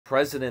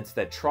presidents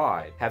that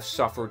tried have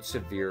suffered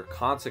severe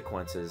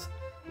consequences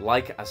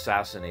like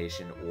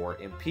assassination or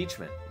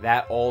impeachment.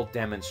 That all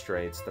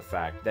demonstrates the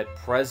fact that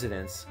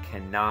presidents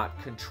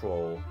cannot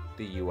control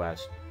the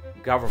U.S.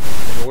 government.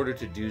 In order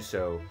to do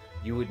so,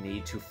 you would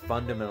need to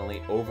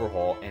fundamentally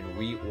overhaul and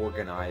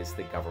reorganize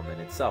the government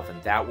itself, and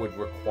that would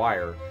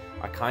require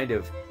a kind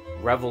of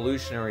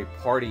revolutionary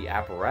party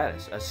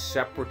apparatus, a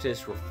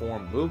separatist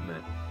reform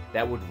movement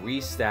that would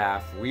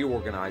restaff,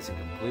 reorganize, and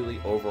completely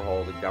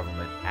overhaul the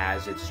government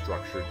as it's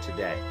structured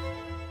today.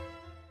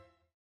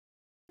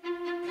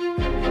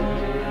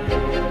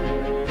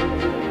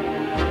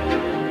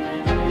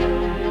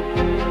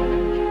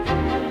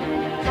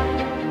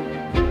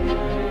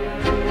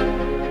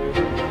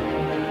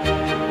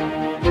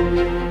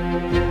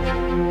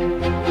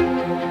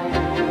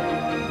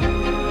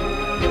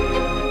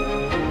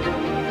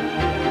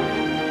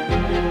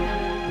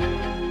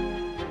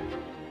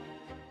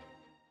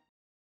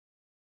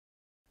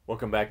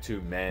 Welcome back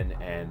to Men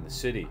and the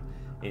City.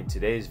 In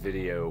today's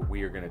video,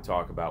 we are going to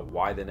talk about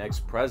why the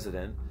next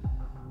president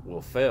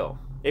will fail.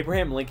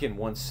 Abraham Lincoln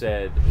once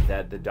said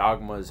that the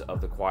dogmas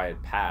of the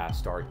quiet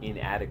past are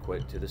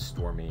inadequate to the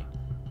stormy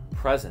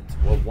present.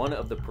 Well, one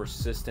of the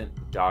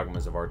persistent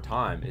dogmas of our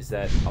time is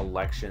that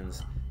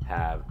elections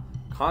have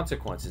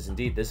consequences.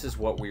 Indeed, this is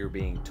what we are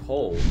being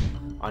told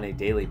on a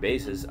daily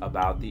basis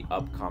about the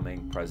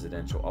upcoming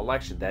presidential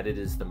election, that it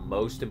is the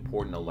most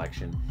important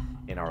election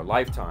in our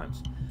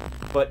lifetimes.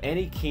 But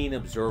any keen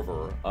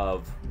observer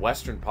of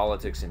Western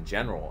politics in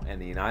general, and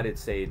the United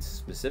States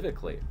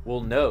specifically,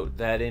 will note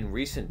that in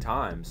recent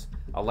times,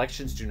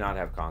 elections do not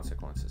have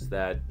consequences,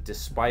 that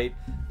despite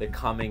the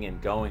coming and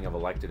going of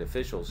elected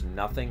officials,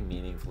 nothing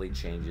meaningfully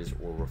changes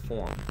or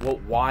reforms. Well,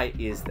 why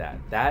is that?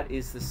 That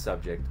is the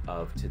subject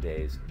of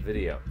today's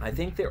video. I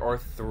think there are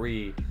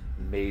three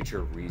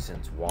major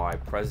reasons why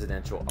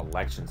presidential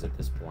elections at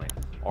this point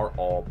are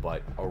all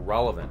but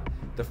irrelevant.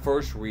 The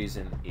first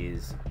reason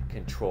is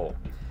control.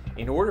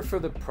 In order for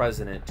the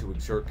president to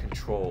exert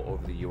control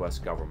over the U.S.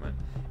 government,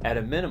 at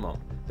a minimum,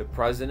 the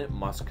president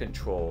must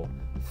control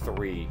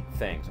three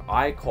things.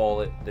 I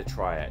call it the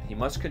triad. He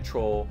must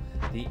control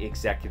the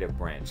executive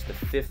branch, the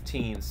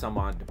 15 some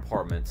odd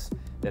departments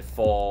that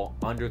fall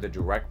under the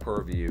direct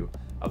purview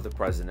of the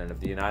President of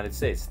the United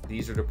States.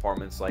 These are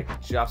departments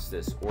like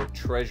Justice or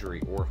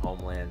Treasury or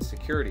Homeland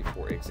Security,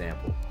 for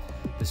example.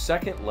 The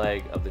second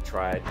leg of the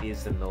triad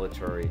is the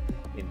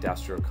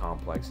military-industrial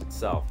complex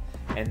itself,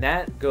 and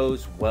that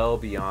goes well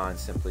beyond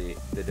simply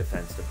the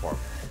Defense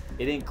Department.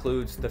 It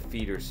includes the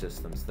feeder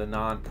systems, the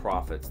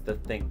nonprofits, the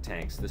think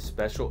tanks, the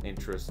special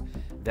interests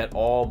that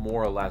all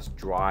more or less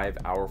drive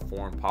our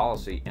foreign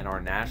policy and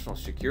our national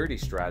security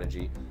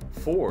strategy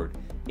forward,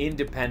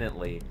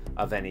 independently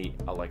of any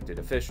elected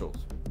officials.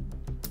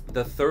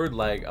 The third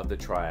leg of the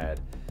triad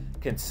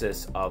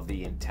consists of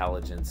the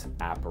intelligence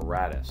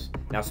apparatus.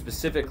 Now,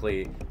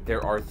 specifically,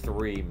 there are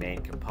three main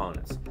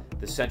components.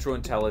 The Central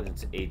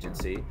Intelligence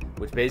Agency,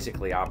 which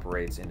basically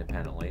operates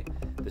independently.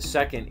 The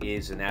second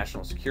is the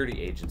National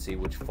Security Agency,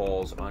 which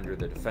falls under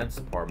the Defense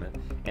Department.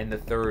 And the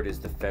third is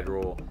the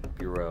Federal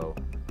Bureau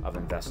of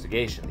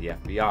Investigation, the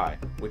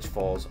FBI, which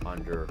falls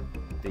under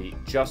the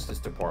Justice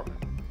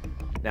Department.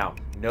 Now,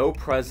 no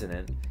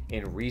president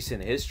in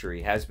recent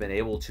history has been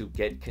able to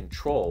get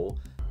control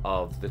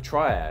of the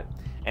triad,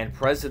 and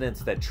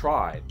presidents that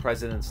tried,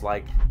 presidents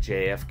like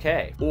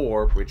JFK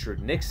or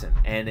Richard Nixon,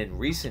 and in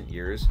recent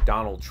years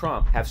Donald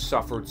Trump, have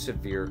suffered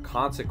severe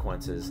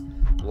consequences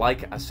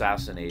like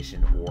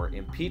assassination or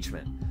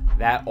impeachment.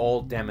 That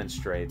all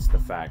demonstrates the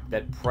fact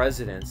that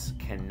presidents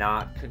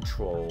cannot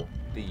control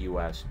the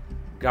U.S.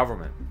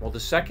 government. Well, the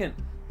second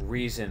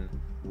reason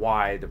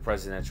why the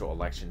presidential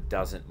election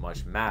doesn't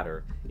much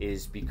matter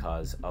is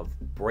because of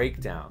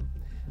breakdown.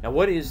 Now,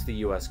 what is the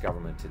U.S.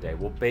 government today?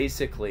 Well,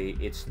 basically,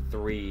 it's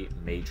three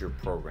major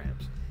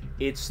programs.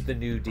 It's the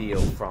New Deal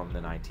from the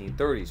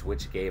 1930s,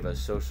 which gave us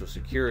Social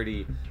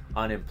Security,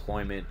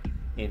 unemployment,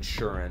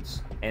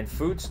 insurance, and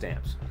food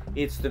stamps.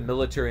 It's the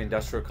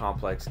military-industrial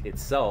complex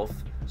itself,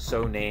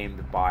 so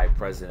named by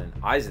President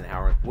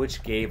Eisenhower,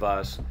 which gave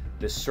us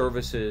the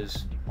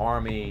services,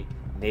 Army,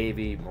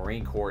 Navy,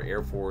 Marine Corps,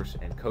 Air Force,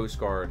 and Coast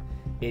Guard.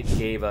 It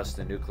gave us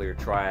the nuclear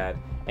triad,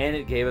 and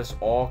it gave us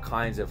all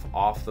kinds of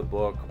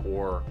off-the-book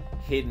or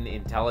hidden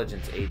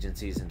intelligence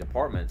agencies and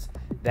departments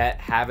that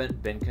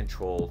haven't been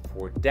controlled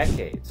for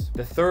decades.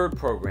 The third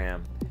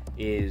program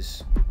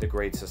is the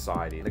Great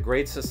Society. The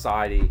Great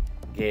Society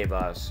gave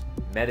us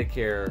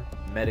Medicare,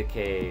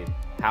 Medicaid,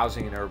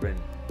 Housing and Urban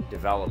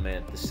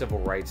Development, the Civil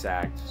Rights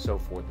Act, so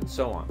forth and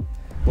so on.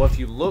 Well, if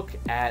you look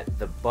at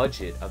the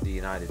budget of the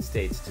United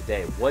States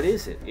today, what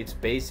is it? It's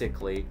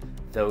basically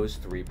those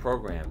three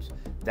programs.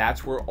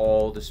 That's where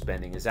all the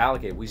spending is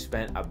allocated. We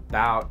spent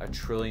about $1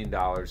 trillion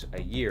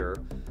a year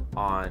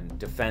on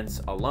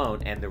defense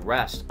alone, and the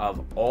rest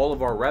of all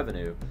of our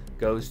revenue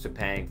goes to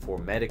paying for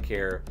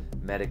Medicare,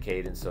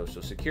 Medicaid, and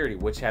Social Security,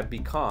 which have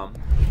become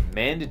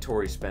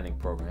mandatory spending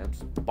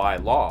programs by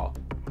law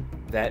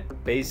that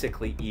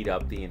basically eat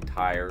up the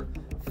entire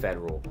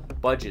federal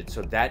budget.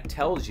 So that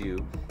tells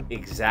you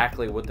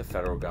exactly what the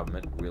federal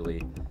government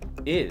really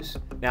is.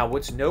 Now,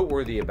 what's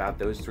noteworthy about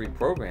those three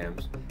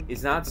programs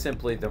is not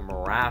simply the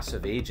morass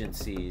of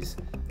agencies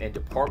and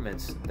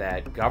departments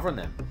that govern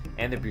them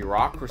and the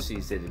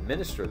bureaucracies that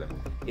administer them.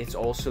 It's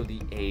also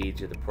the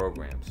age of the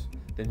programs.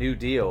 The New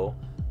Deal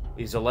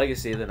is a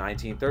legacy of the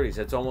 1930s.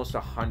 That's almost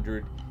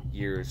 100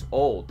 years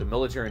old. The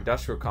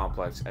military-industrial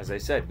complex, as I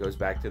said, goes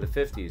back to the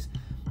 50s,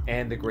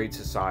 and the Great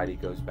Society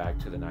goes back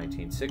to the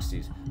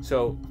 1960s.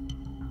 So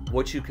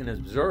what you can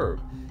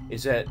observe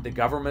is that the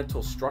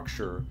governmental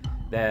structure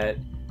that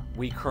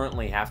we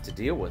currently have to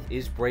deal with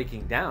is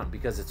breaking down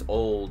because it's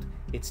old,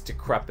 it's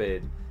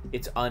decrepit,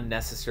 it's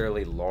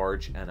unnecessarily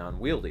large and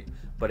unwieldy.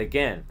 But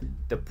again,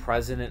 the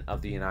President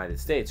of the United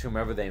States,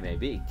 whomever they may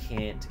be,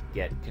 can't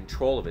get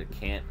control of it,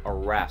 can't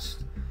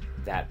arrest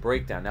that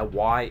breakdown. Now,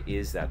 why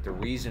is that? The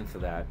reason for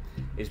that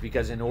is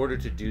because in order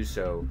to do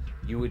so,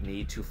 you would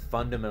need to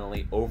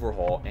fundamentally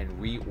overhaul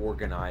and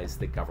reorganize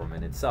the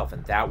government itself.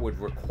 And that would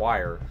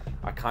require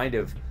a kind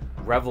of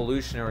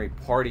revolutionary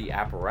party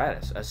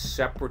apparatus, a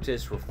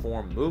separatist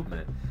reform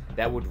movement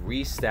that would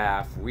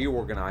restaff,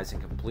 reorganize,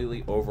 and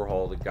completely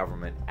overhaul the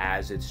government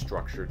as it's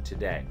structured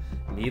today.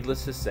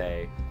 Needless to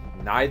say,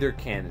 neither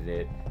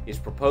candidate is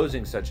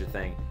proposing such a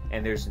thing,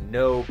 and there's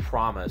no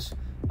promise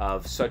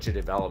of such a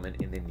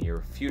development in the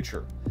near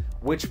future.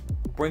 Which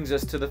brings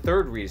us to the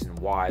third reason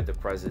why the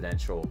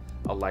presidential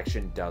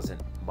election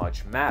doesn't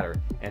much matter,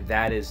 and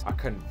that is a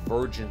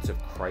convergence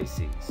of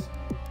crises.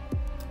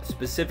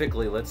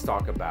 Specifically, let's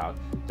talk about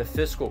the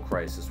fiscal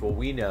crisis. Well,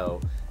 we know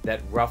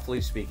that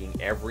roughly speaking,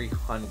 every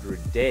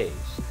 100 days,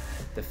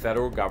 the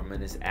federal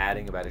government is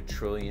adding about $1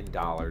 trillion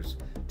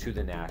to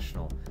the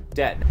national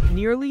debt.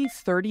 Nearly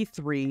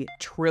 $33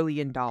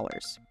 trillion.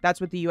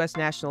 That's what the U.S.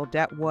 national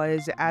debt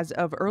was as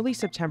of early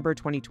September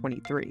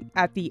 2023.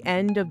 At the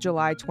end of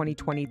July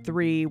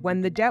 2023, when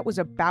the debt was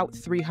about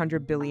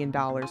 $300 billion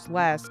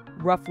less,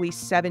 roughly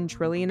 $7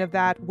 trillion of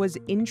that was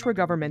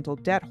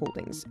intragovernmental debt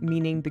holdings,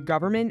 meaning the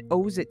government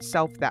owes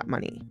itself that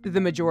money.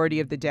 The majority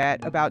of the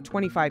debt, about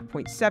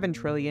 $25.7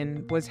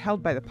 trillion, was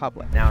held by the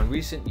public. Now, in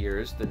recent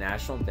years, the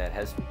national debt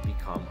has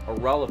become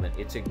irrelevant.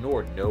 It's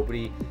ignored.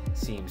 Nobody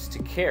seems to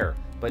care.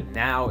 But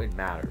now it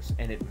matters,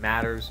 and it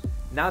matters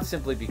not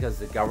simply because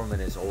the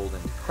government is old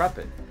and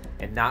decrepit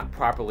and not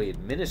properly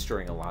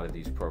administering a lot of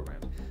these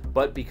programs,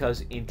 but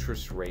because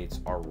interest rates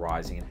are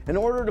rising. In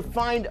order to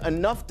find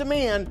enough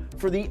demand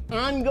for the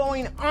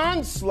ongoing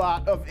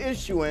onslaught of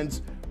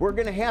issuance, we're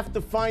going to have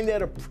to find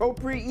that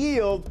appropriate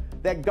yield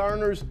that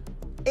garners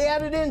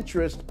added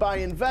interest by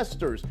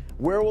investors.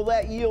 Where will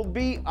that yield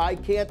be? I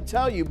can't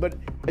tell you, but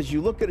as you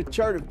look at a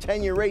chart of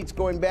 10-year rates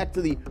going back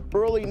to the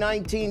early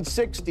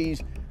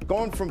 1960s,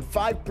 going from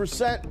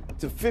 5%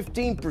 to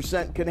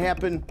 15% can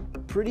happen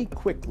pretty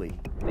quickly.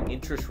 The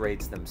interest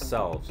rates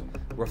themselves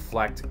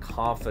reflect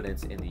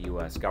confidence in the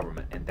U.S.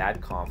 government, and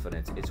that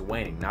confidence is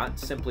waning, not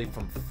simply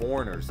from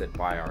foreigners that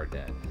buy our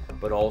debt,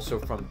 but also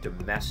from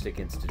domestic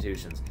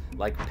institutions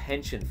like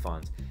pension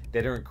funds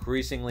that are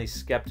increasingly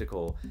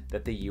skeptical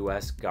that the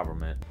U.S.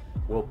 government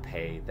will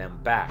pay them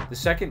back. The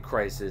second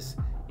crisis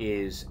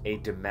is a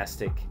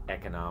domestic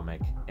economic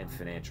and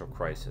financial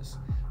crisis.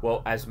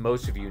 Well, as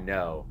most of you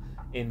know,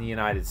 in the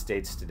United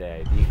States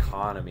today, the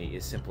economy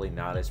is simply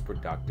not as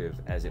productive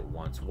as it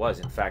once was.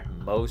 In fact,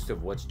 most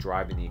of what's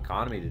driving the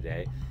economy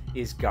today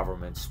is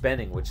government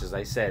spending, which, as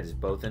I said, is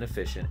both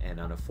inefficient and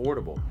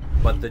unaffordable.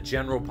 But the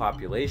general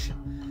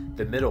population,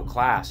 the middle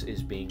class,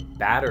 is being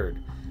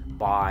battered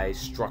by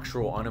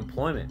structural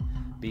unemployment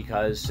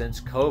because since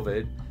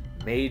COVID,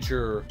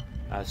 major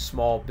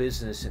small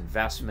business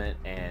investment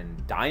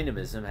and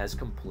dynamism has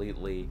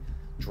completely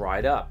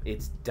dried up.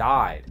 It's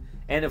died.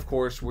 And of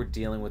course, we're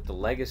dealing with the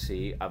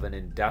legacy of an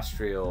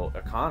industrial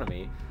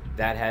economy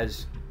that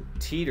has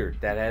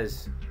teetered, that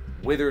has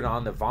withered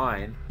on the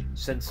vine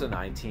since the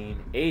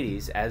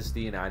 1980s as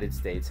the United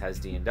States has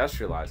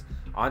deindustrialized.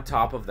 On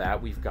top of that,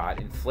 we've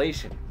got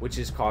inflation, which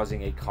is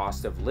causing a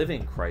cost of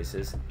living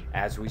crisis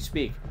as we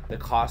speak. The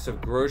cost of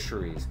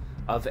groceries,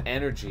 of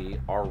energy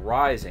are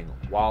rising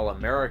while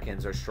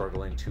Americans are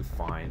struggling to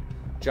find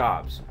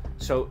jobs.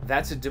 So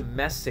that's a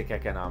domestic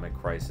economic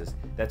crisis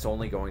that's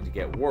only going to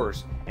get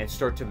worse and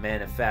start to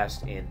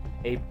manifest in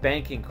a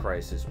banking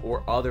crisis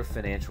or other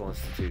financial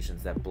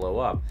institutions that blow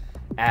up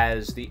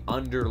as the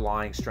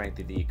underlying strength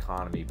of the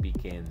economy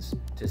begins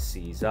to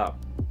seize up.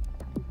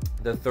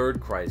 The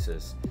third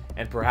crisis,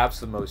 and perhaps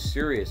the most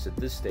serious at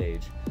this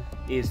stage,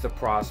 is the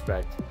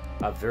prospect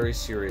of very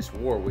serious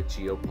war with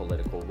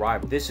geopolitical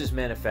rivals. This is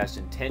manifest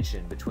in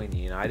tension between the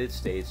United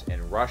States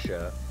and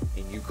Russia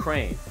in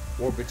Ukraine,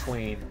 or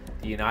between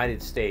the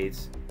United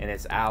States and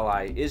its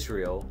ally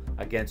Israel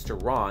against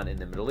Iran in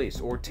the Middle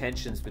East, or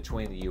tensions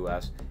between the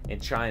US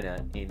and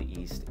China in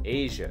East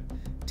Asia.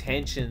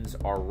 Tensions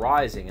are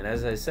rising, and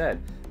as I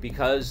said,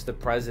 because the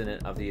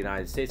President of the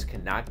United States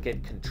cannot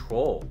get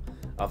control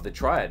of the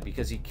triad,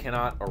 because he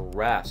cannot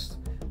arrest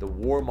the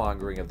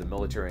warmongering of the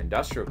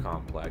military-industrial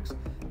complex,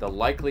 the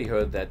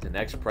likelihood that the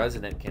next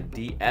president can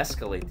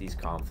de-escalate these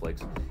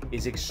conflicts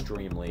is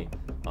extremely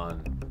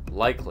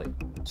unlikely.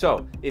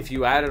 So, if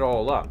you add it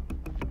all up,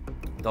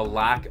 the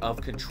lack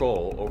of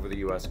control over the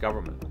U.S.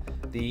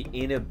 government, the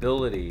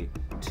inability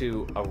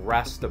to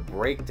arrest the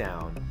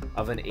breakdown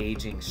of an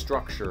aging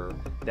structure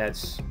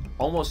that's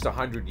almost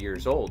 100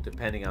 years old,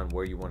 depending on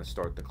where you want to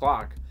start the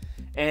clock,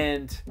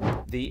 and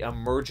the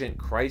emergent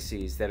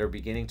crises that are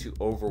beginning to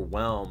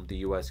overwhelm the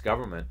U.S.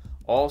 government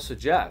all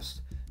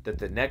suggest that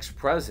the next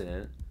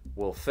president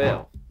will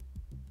fail.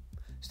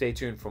 Stay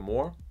tuned for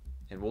more,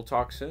 and we'll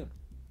talk soon.